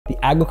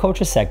The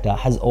agriculture sector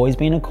has always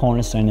been a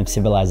cornerstone of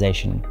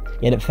civilization,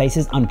 yet it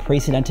faces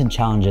unprecedented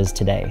challenges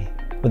today.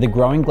 With a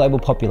growing global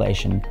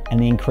population and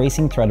the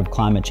increasing threat of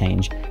climate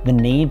change, the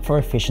need for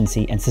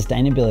efficiency and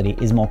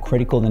sustainability is more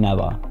critical than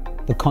ever.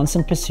 The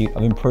constant pursuit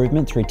of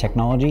improvement through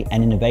technology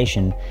and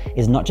innovation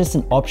is not just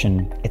an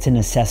option, it's a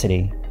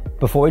necessity.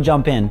 Before we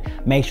jump in,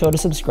 make sure to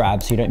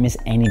subscribe so you don't miss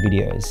any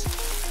videos.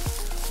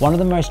 One of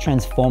the most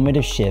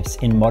transformative shifts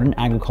in modern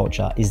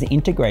agriculture is the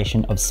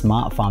integration of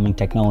smart farming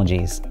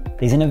technologies.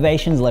 These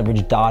innovations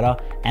leverage data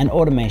and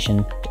automation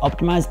to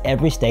optimize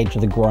every stage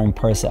of the growing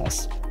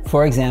process.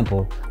 For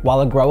example,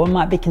 while a grower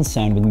might be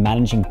concerned with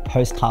managing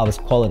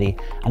post-harvest quality,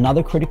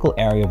 another critical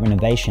area of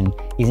innovation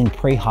is in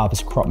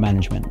pre-harvest crop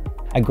management.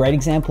 A great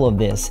example of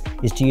this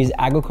is to use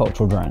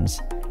agricultural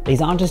drones.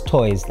 These aren't just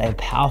toys, they are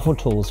powerful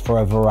tools for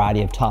a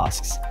variety of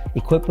tasks.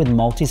 Equipped with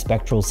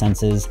multispectral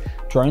sensors,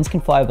 drones can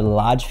fly over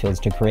large fields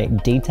to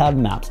create detailed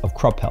maps of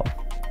crop health.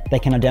 They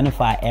can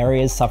identify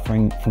areas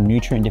suffering from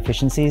nutrient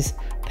deficiencies,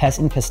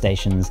 pest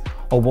infestations,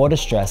 or water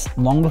stress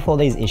long before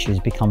these issues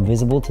become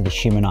visible to the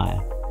human eye.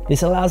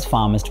 This allows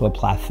farmers to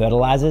apply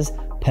fertilizers,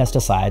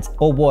 pesticides,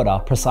 or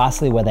water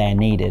precisely where they are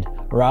needed,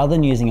 rather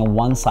than using a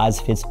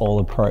one-size-fits-all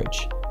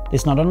approach.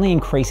 This not only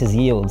increases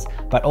yields,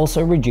 but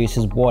also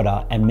reduces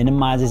water and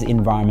minimizes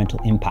environmental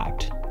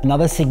impact.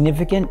 Another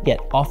significant yet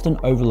often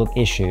overlooked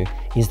issue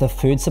is the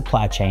food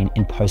supply chain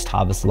in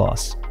post-harvest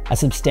loss. A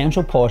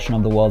substantial portion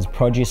of the world's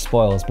produce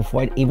spoils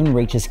before it even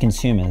reaches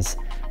consumers,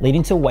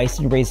 leading to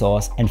wasted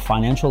resource and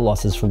financial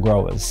losses for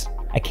growers.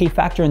 A key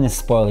factor in this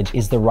spoilage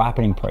is the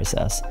ripening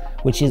process,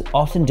 which is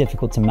often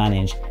difficult to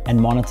manage and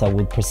monitor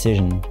with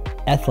precision.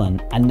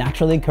 Ethylene, a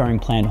naturally occurring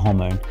plant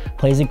hormone,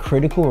 plays a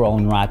critical role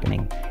in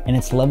ripening, and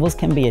its levels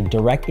can be a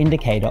direct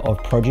indicator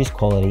of produce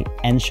quality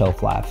and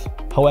shelf life.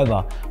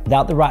 However,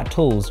 without the right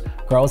tools,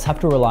 growers have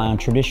to rely on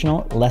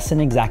traditional, less than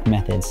exact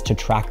methods to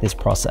track this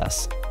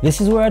process.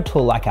 This is where a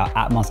tool like our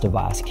Atmos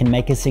device can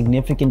make a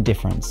significant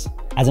difference.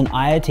 As an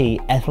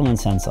IoT ethylene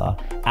sensor,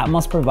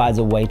 Atmos provides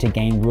a way to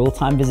gain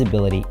real-time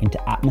visibility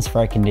into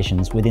atmospheric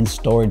conditions within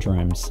storage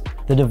rooms.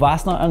 The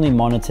device not only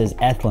monitors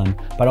ethylene,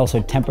 but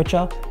also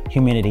temperature,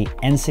 humidity,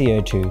 and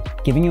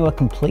CO2, giving you a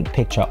complete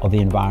picture of the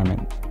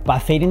environment. By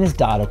feeding this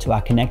data to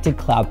our connected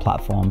cloud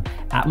platform,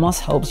 Atmos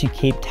helps you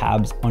keep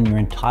tabs on your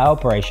entire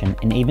operation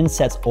and even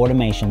sets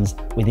automations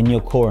within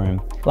your core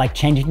room, like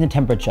changing the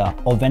temperature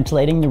or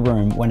ventilating the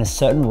room when a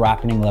certain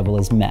ripening level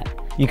is met.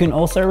 You can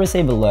also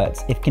receive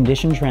alerts if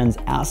condition trends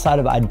outside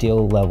of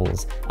ideal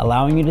levels,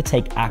 allowing you to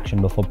take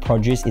action before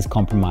produce is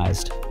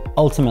compromised.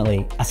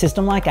 Ultimately, a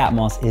system like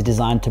Atmos is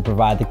designed to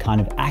provide the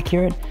kind of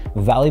accurate,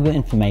 valuable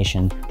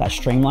information that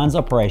streamlines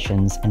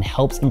operations and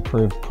helps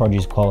improve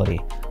produce quality,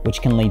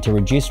 which can lead to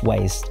reduced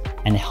waste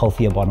and a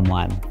healthier bottom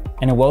line.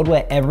 In a world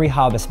where every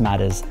harvest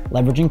matters,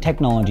 leveraging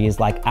technologies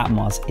like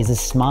Atmos is a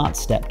smart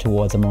step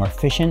towards a more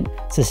efficient,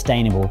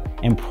 sustainable,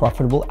 and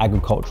profitable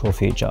agricultural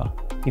future.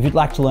 If you'd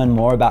like to learn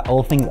more about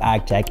all things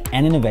ag tech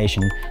and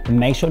innovation, then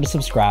make sure to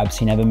subscribe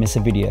so you never miss a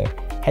video.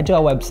 Head to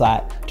our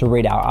website to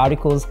read our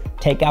articles,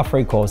 take our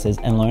free courses,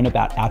 and learn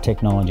about our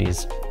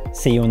technologies.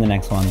 See you in the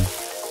next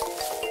one.